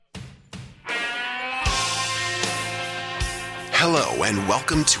Hello and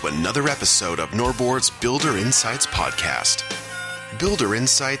welcome to another episode of Norbord's Builder Insights podcast. Builder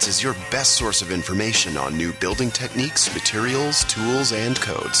Insights is your best source of information on new building techniques, materials, tools, and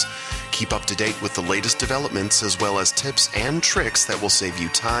codes. Keep up to date with the latest developments as well as tips and tricks that will save you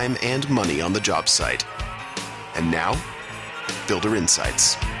time and money on the job site. And now, Builder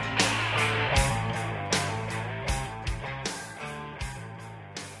Insights.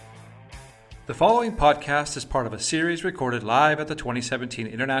 The following podcast is part of a series recorded live at the 2017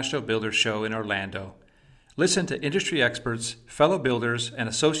 International Builders Show in Orlando. Listen to industry experts, fellow builders, and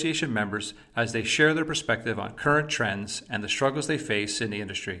association members as they share their perspective on current trends and the struggles they face in the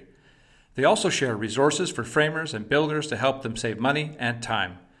industry. They also share resources for framers and builders to help them save money and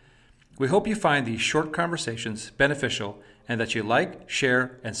time. We hope you find these short conversations beneficial and that you like,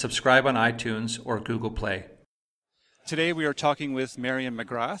 share, and subscribe on iTunes or Google Play. Today we are talking with Marion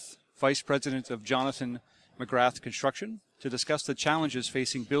McGrath, Vice President of Jonathan McGrath Construction, to discuss the challenges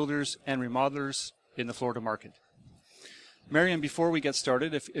facing builders and remodelers in the Florida market. Marion, before we get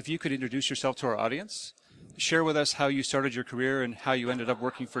started, if you could introduce yourself to our audience, share with us how you started your career and how you ended up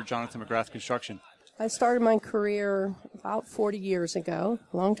working for Jonathan McGrath Construction. I started my career about 40 years ago,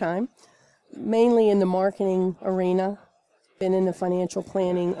 a long time, mainly in the marketing arena, been in the financial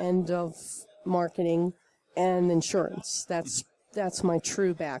planning end of marketing and insurance. That's my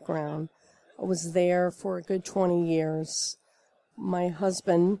true background. I was there for a good 20 years. My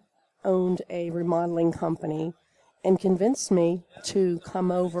husband owned a remodeling company and convinced me to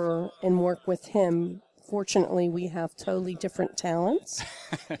come over and work with him. Fortunately, we have totally different talents.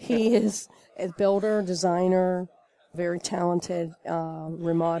 He is a builder, designer, very talented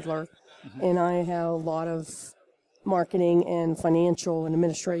remodeler, and I have a lot of marketing and financial and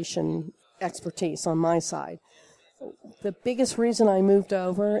administration expertise on my side. The biggest reason I moved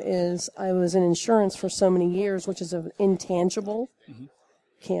over is I was in insurance for so many years, which is an intangible. Mm-hmm.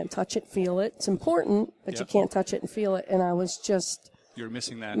 Can't touch it, feel it. It's important, but you can't touch it and feel it. And I was just... You're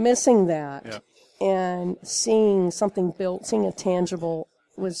missing that. Yep. And seeing something built, seeing a tangible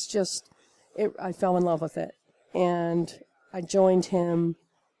was just... I fell in love with it. And I joined him,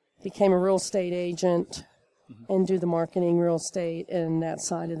 became a real estate agent, and do the marketing, real estate, and that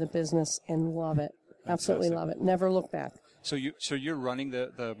side of the business, and love it. Absolutely love it. Never look back. So you're running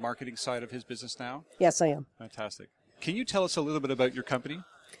the marketing side of his business now? Yes, I am. Fantastic. Can you tell us a little bit about your company?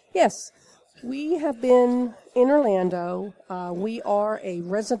 Yes. We have been in Orlando. We are a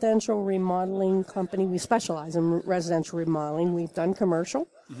residential remodeling company. We specialize in residential remodeling. We've done commercial.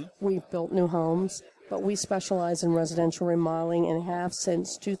 Mm-hmm. We've built new homes, but we specialize in residential remodeling and have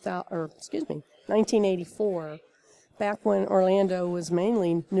since 1984, back when Orlando was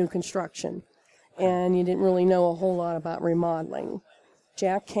mainly new construction. And you didn't really know a whole lot about remodeling.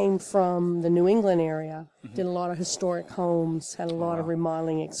 Jack came from the New England area, did a lot of historic homes, had a lot of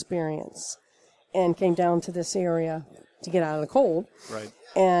remodeling experience, and came down to this area to get out of the cold. Right.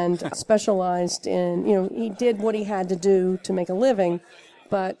 And specialized in, he did what he had to do to make a living,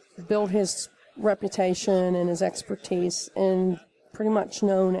 but built his reputation and his expertise, and pretty much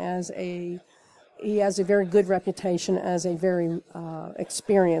known as he has a very good reputation as a very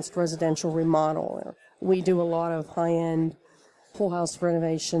experienced residential remodeler. We do a lot of high-end whole house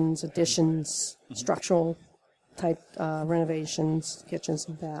renovations, additions, structural type renovations, kitchens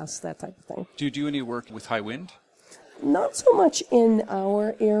and baths, that type of thing. Do you do any work with high wind? Not so much in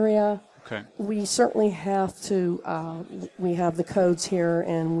our area. Okay. We certainly have to, we have the codes here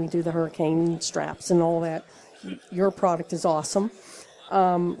and we do the hurricane straps and all that. Your product is awesome.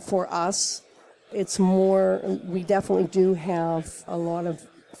 For us, it's more, we definitely do have a lot of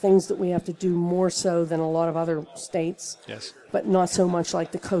things that we have to do more so than a lot of other states. Yes. But not so much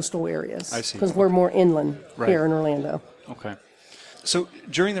like the coastal areas. I see. Because we're more inland here in Orlando. Okay. So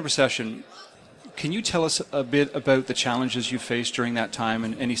during the recession, can you tell us a bit about the challenges you faced during that time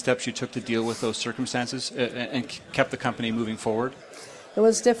and any steps you took to deal with those circumstances and kept the company moving forward? It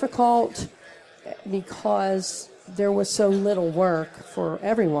was difficult because there was so little work for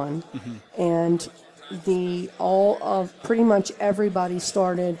everyone, and pretty much everybody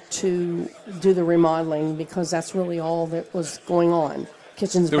started to do the remodeling because that's really all that was going on.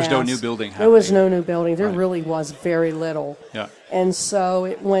 Kitchens, there was baths. No new building happening. There was no new building. There really was very little. Yeah. And so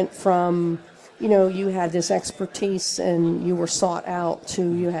it went from, you had this expertise and you were sought out to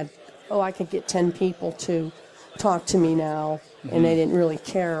you had, I could get 10 people to talk to me now, and they didn't really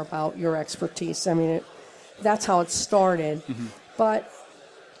care about your expertise. I mean, that's how it started. But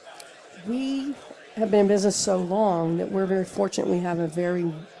we have been in business so long that we're very fortunate. We have a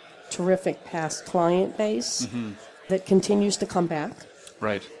very terrific past client base that continues to come back.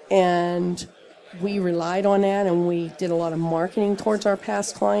 Right. And we relied on that, and we did a lot of marketing towards our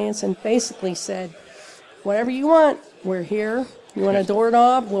past clients and basically said, whatever you want, we're here. You want a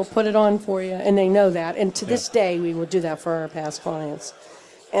doorknob, we'll put it on for you. And they know that. And to this day, we will do that for our past clients.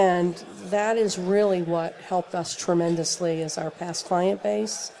 And that is really what helped us tremendously, is our past client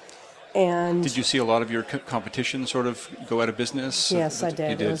base. And did you see a lot of your competition sort of go out of business? Yes, I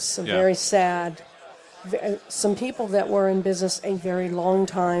did. You did. It was very sad. Some people that were in business a very long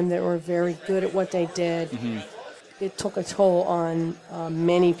time, that were very good at what they did, it took a toll on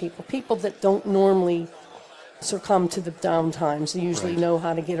many people. People that don't normally succumb to the down times. They usually know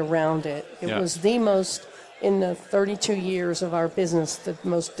how to get around it. It was the most, in the 32 years of our business, the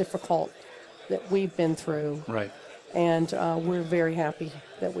most difficult that we've been through. Right. And we're very happy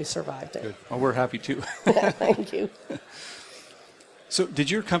that we survived it. Good. Well, we're happy too. Thank you. So did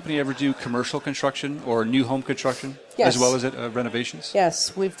your company ever do commercial construction or new home construction Yes. as well as renovations?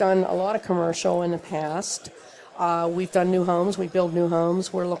 Yes, we've done a lot of commercial in the past. We've done new homes. We build new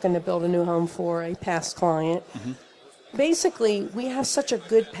homes. We're looking to build a new home for a past client. Basically, we have such a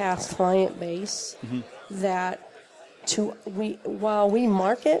good past client base that while we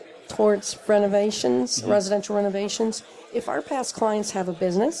market towards renovations, residential renovations, if our past clients have a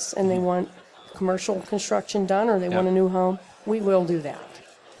business and they want commercial construction done or they want a new home, we will do that.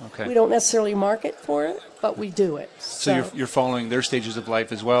 Okay. We don't necessarily market for it, but we do it. So you're following their stages of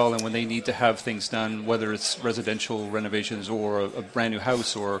life as well, and when they need to have things done, whether it's residential renovations or a brand new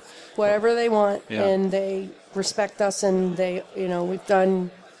house or whatever they want, Yeah. and they respect us, and they, we've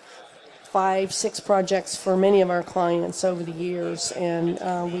done 5-6 projects for many of our clients over the years, and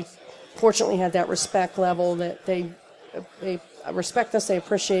we've fortunately had that respect level that they respect us, they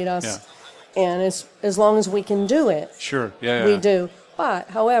appreciate us, and as long as we can do it, Sure. we do. But,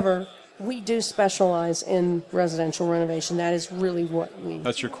 however, we do specialize in residential renovation. That is really what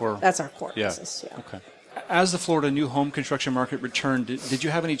That's your core. That's our core business. Yeah. Okay. As the Florida new home construction market returned, did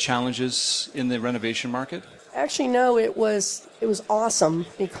you have any challenges in the renovation market? Actually, no. It was awesome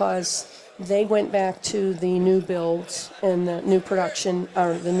because they went back to the new builds and the new production,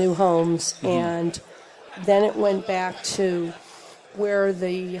 or the new homes, and then it went back to where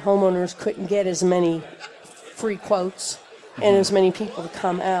the homeowners couldn't get as many free quotes and as many people to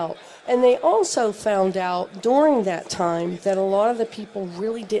come out. And they also found out during that time that a lot of the people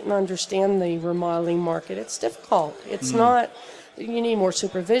really didn't understand the remodeling market. It's difficult. It's not, you need more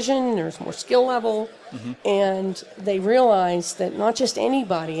supervision, there's more skill level, and they realized that not just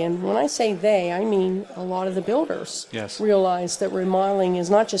anybody, and when I say they, I mean a lot of the builders realized that remodeling is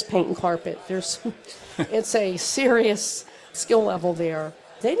not just paint and carpet. It's a serious skill level there.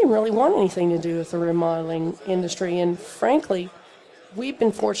 They didn't really want anything to do with the remodeling industry, and frankly, we've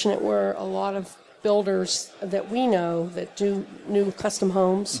been fortunate where a lot of builders that we know that do new custom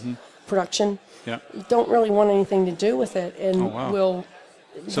homes, production, don't really want anything to do with it, and will...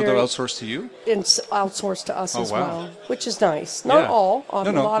 So they'll outsource to you? It's outsourced to us as well, which is nice. Not all.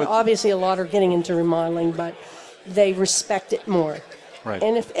 Obviously, a lot are getting into remodeling, but they respect it more. Right.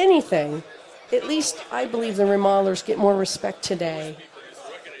 And if anything, at least I believe the remodelers get more respect today,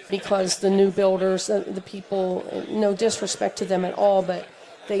 because the new builders, the people, no disrespect to them at all, but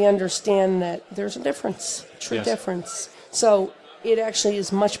they understand that there's a difference, true difference. So it actually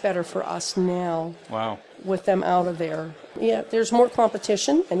is much better for us now with them out of there. Yeah, there's more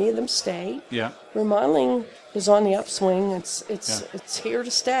competition. Many of them stay. Yeah. Remodeling is on the upswing. It's here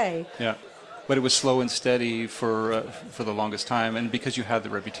to stay. Yeah. But it was slow and steady for the longest time, and because you had the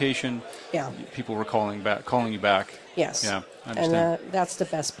reputation, people were calling you back. Yes. Yeah, I understand. And that's the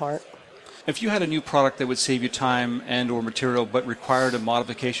best part. If you had a new product that would save you time and or material but required a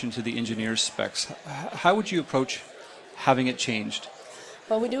modification to the engineer's specs, how would you approach having it changed?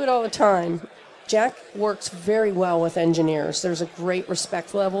 Well, we do it all the time. Jack works very well with engineers. There's a great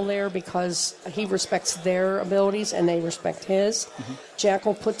respect level there because he respects their abilities and they respect his. Jack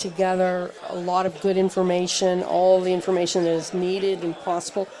will put together a lot of good information, all the information that is needed and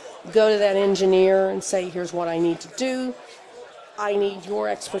possible. Go to that engineer and say, here's what I need to do. I need your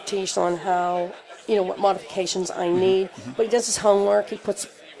expertise on how, what modifications I need. But he does his homework. He puts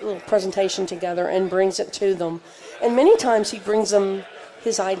a little presentation together and brings it to them. And many times he brings them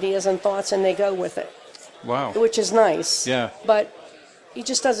his ideas and thoughts, and they go with it. Wow. Which is nice. Yeah. But he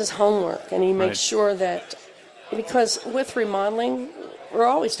just does his homework, and he makes sure that, because with remodeling, we're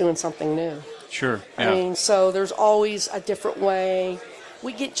always doing something new. Sure. Yeah. I mean, so there's always a different way.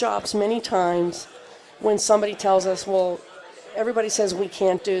 We get jobs many times when somebody tells us, well, everybody says we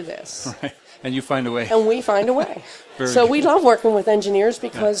can't do this. Right. And you find a way. And we find a way. So we love working with engineers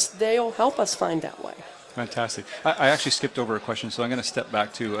because they'll help us find that way. Fantastic. I actually skipped over a question, so I'm going to step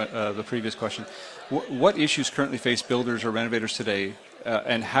back to the previous question. What issues currently face builders or renovators today,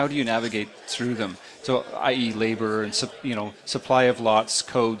 and how do you navigate through them? So, i.e., labor and supply of lots,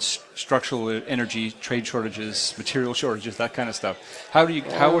 codes, structural energy, trade shortages, material shortages, that kind of stuff. How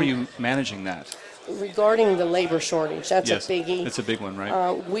are you managing that? Regarding the labor shortage, that's a biggie. It's a big one,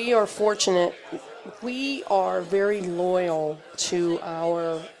 right? We are fortunate. We are very loyal to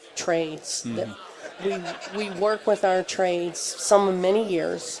our trades. We work with our trades, many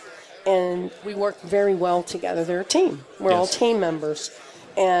years, and we work very well together. They're a team. We're all team members.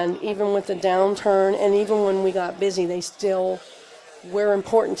 And even with the downturn, and even when we got busy, we're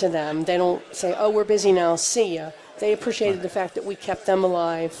important to them. They don't say, oh, we're busy now, see ya. They appreciated the fact that we kept them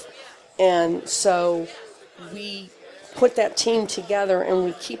alive. And so we put that team together, and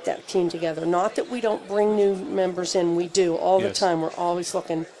we keep that team together. Not that we don't bring new members in. We do all the time. We're always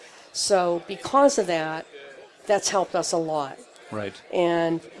looking. So because of that, that's helped us a lot. Right.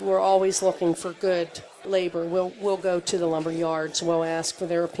 And we're always looking for good labor. We'll go to the lumber yards. We'll ask for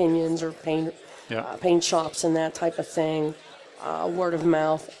their opinions or paint shops and that type of thing. Word of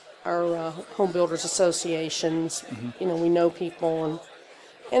mouth. Our home builders associations. We know people, and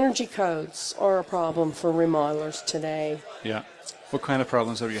energy codes are a problem for remodelers today. Yeah. What kind of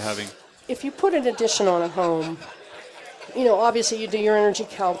problems are you having? If you put an addition on a home, obviously you do your energy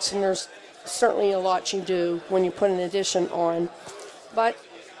calcs, and there's certainly a lot you do when you put an addition on. But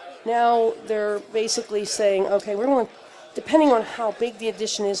now they're basically saying, okay, we're going to, depending on how big the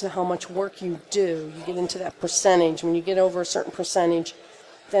addition is and how much work you do, you get into that percentage. When you get over a certain percentage,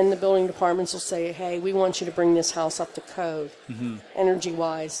 then the building departments will say, hey, we want you to bring this house up to code,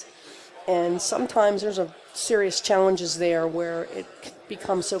 energy-wise. And sometimes there's serious challenges there where it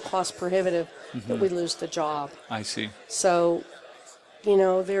becomes so cost prohibitive that we lose the job. I see. So,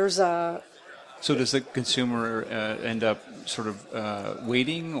 there's a... So does the consumer end up sort of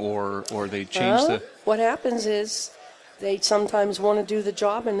waiting, or they change the... What happens is they sometimes want to do the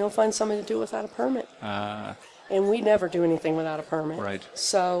job, and they'll find somebody to do it without a permit. And we never do anything without a permit. Right.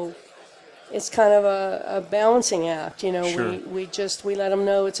 So it's kind of a balancing act. Sure. We let them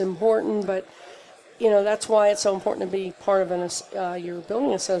know it's important, but that's why it's so important to be part of your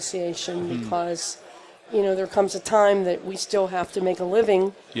building association, because there comes a time that we still have to make a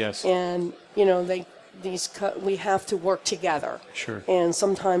living. Yes. And we have to work together. Sure. And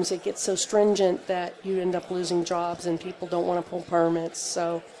sometimes it gets so stringent that you end up losing jobs, and people don't want to pull permits.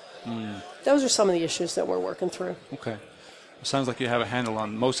 So. Those are some of the issues that we're working through. Okay. It sounds like you have a handle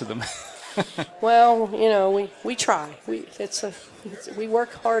on most of them. Well, we try. We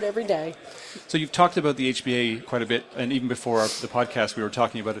work hard every day. So you've talked about the HBA quite a bit, and even before the podcast we were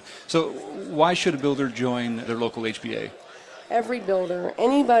talking about it. So why should a builder join their local HBA? Every builder,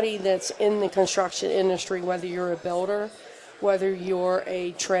 anybody that's in the construction industry, whether you're a builder, whether you're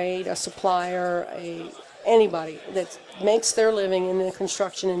a trade, a supplier, anybody that makes their living in the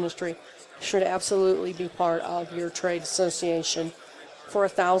construction industry should absolutely be part of your trade association for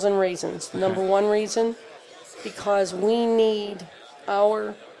 1,000 reasons. Okay. Number one reason, because we need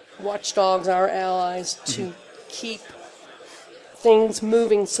our watchdogs, our allies, to keep things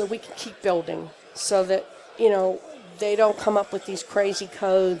moving so we can keep building, so that, they don't come up with these crazy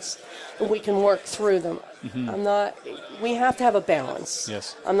codes and we can work through them. We have to have a balance.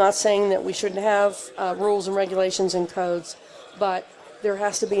 Yes. I'm not saying that we shouldn't have rules and regulations and codes, but there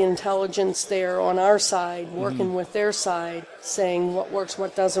has to be intelligence there on our side, working with their side, saying what works,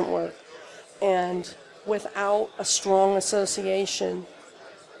 what doesn't work. And without a strong association,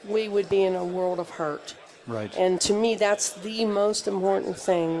 we would be in a world of hurt. Right. And to me, that's the most important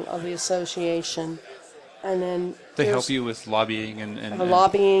thing of the association. And then they help you with lobbying and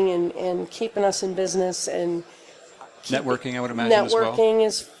lobbying and keeping us in business and networking, I would imagine, as well. Networking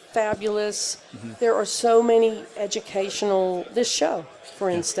is fabulous. There are so many this show,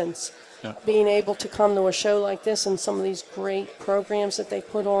 for instance, being able to come to a show like this and some of these great programs that they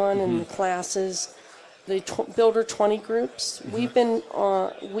put on and the classes, the Builder 20 groups. We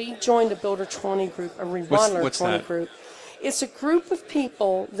joined a Builder 20 group, a Remodeler 20 group. It's a group of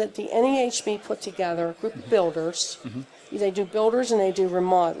people that the NAHB put together, a group of builders. They do builders and they do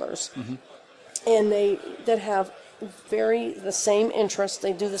remodelers. And that have the same interests.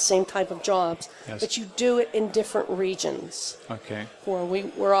 They do the same type of jobs. Yes. But you do it in different regions. Okay.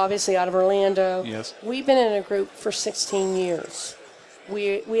 We're obviously out of Orlando. Yes. We've been in a group for 16 years.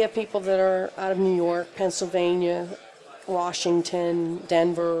 We have people that are out of New York, Pennsylvania, Washington,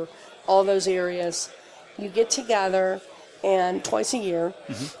 Denver, all those areas. You get together and twice a year,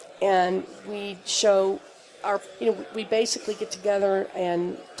 and we show we basically get together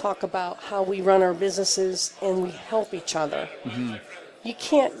and talk about how we run our businesses, and we help each other. Mm-hmm. You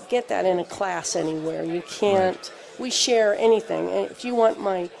can't get that in a class anywhere. You can't. Right. We share anything. And if you want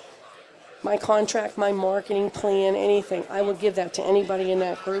my contract, my marketing plan, anything, I would give that to anybody in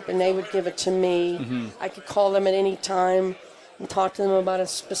that group, and they would give it to me. Mm-hmm. I could call them at any time and talk to them about a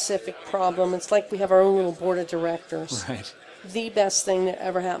specific problem. It's like we have our own little board of directors. Right. The best thing that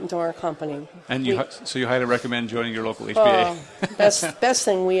ever happened to our company. And so you highly recommend joining your local HBA? Best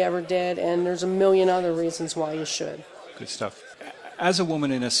thing we ever did, and there's a million other reasons why you should. Good stuff. As a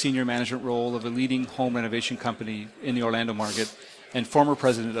woman in a senior management role of a leading home renovation company in the Orlando market and former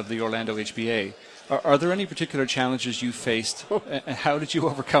president of the Orlando HBA, are there any particular challenges you faced, and how did you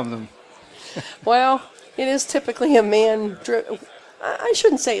overcome them? Well, it is typically a man-driven. I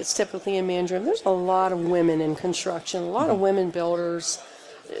shouldn't say it's typically a man-driven. There's a lot of women in construction, a lot of women builders.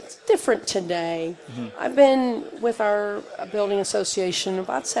 It's different today. Mm-hmm. I've been with our building association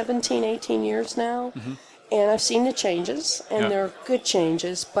about 17, 18 years now, and I've seen the changes, and they're good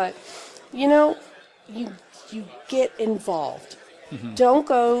changes. But, you get involved. Mm-hmm. Don't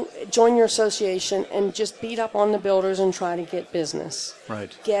go join your association and just beat up on the builders and try to get business.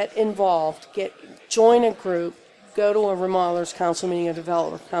 Right. Get involved. Join a group. Go to a remodelers council meeting, a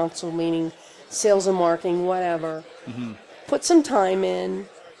developer council meeting, sales and marketing, whatever. Mm-hmm. Put some time in,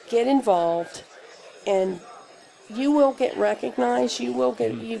 get involved, and you will get recognized. You will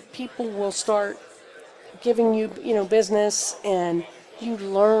get people will start giving you business, and you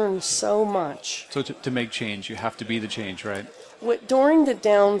learn so much. So to make change, you have to be the change, right? During the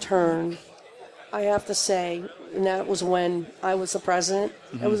downturn, I have to say, and that was when I was the president.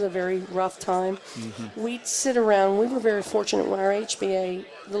 Mm-hmm. It was a very rough time. Mm-hmm. We'd sit around. We were very fortunate when our HBA,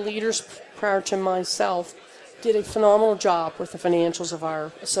 the leaders prior to myself, did a phenomenal job with the financials of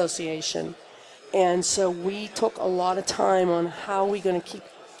our association. And so we took a lot of time on how we're going to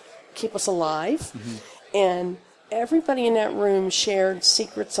keep us alive. Mm-hmm. And everybody in that room shared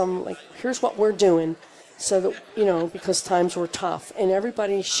secrets on, like, here's what we're doing. So that, because times were tough. And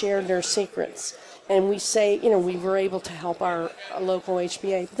everybody shared their secrets. And we say, we were able to help our local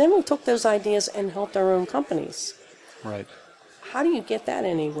HBA. But then we took those ideas and helped our own companies. Right. How do you get that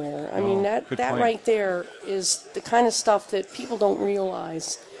anywhere? I mean, that right there is the kind of stuff that people don't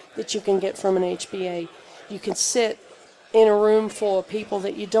realize that you can get from an HBA. You can sit in a room full of people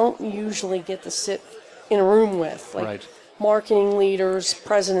that you don't usually get to sit in a room with. Like marketing leaders,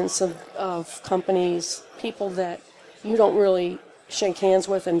 presidents of companies, people that you don't really shake hands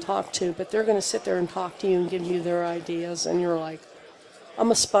with and talk to, but they're going to sit there and talk to you and give you their ideas, and you're like,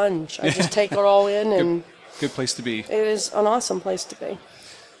 I'm a sponge. I just take it all in. And good place to be. It is an awesome place to be.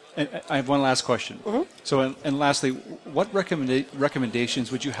 And I have one last question. Mm-hmm. So, and lastly, what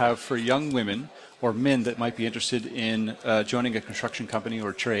recommendations would you have for young women or men that might be interested in joining a construction company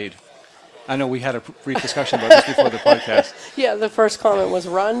or trade? I know we had a brief discussion about this before the podcast. Yeah, the first comment was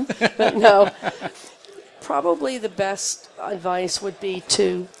run, but no. Probably the best advice would be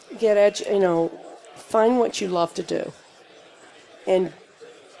to find what you love to do and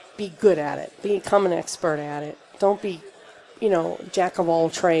be good at it. Become an expert at it. Don't be, jack of all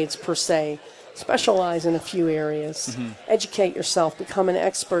trades per se. Specialize in a few areas. Mm-hmm. Educate yourself. Become an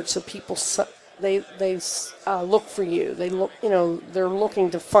expert so people they look for you. They're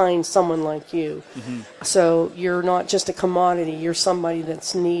looking to find someone like you. Mm-hmm. So you're not just a commodity. You're somebody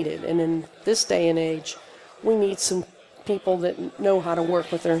that's needed. And in this day and age, we need some people that know how to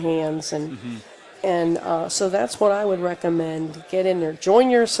work with their hands, and so that's what I would recommend. Get in there,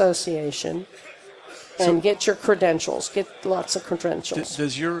 join your association, and get your credentials. Get lots of credentials.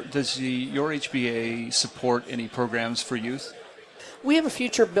 Does your HBA support any programs for youth? We have a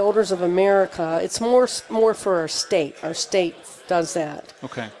Future Builders of America. It's more for our state. Our state does that.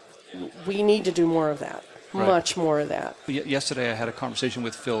 Okay. We need to do more of that. Right. Much more of that. Yesterday I had a conversation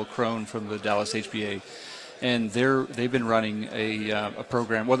with Phil Crone from the Dallas HBA. And they've been running a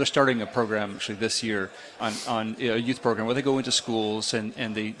program. Well, they're starting a program actually this year on a youth program where they go into schools and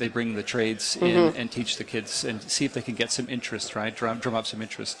they bring the trades in and teach the kids and see if they can get some interest, right? Drum up some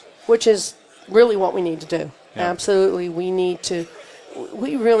interest. Which is really what we need to do. Yeah. Absolutely,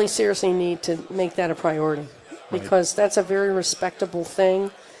 we really seriously need to make that a priority because that's a very respectable thing.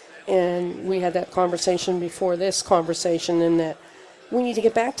 And we had that conversation before this conversation, in that we need to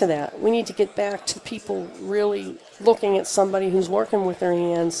get back to that. We need to get back to people really looking at somebody who's working with their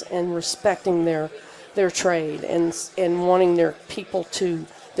hands and respecting their trade and wanting their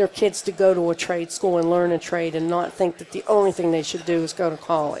kids to go to a trade school and learn a trade and not think that the only thing they should do is go to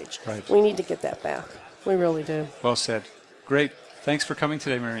college. Right. We need to get that back. We really do. Well said. Great. Thanks for coming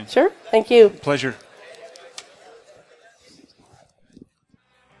today, Marion. Sure. Thank you. Pleasure.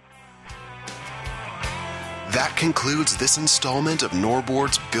 That concludes this installment of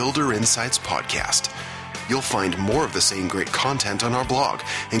Norboard's Builder Insights podcast. You'll find more of the same great content on our blog,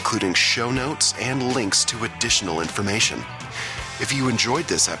 including show notes and links to additional information. If you enjoyed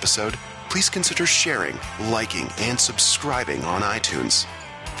this episode, please consider sharing, liking, and subscribing on iTunes.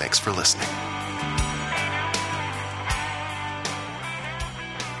 Thanks for listening.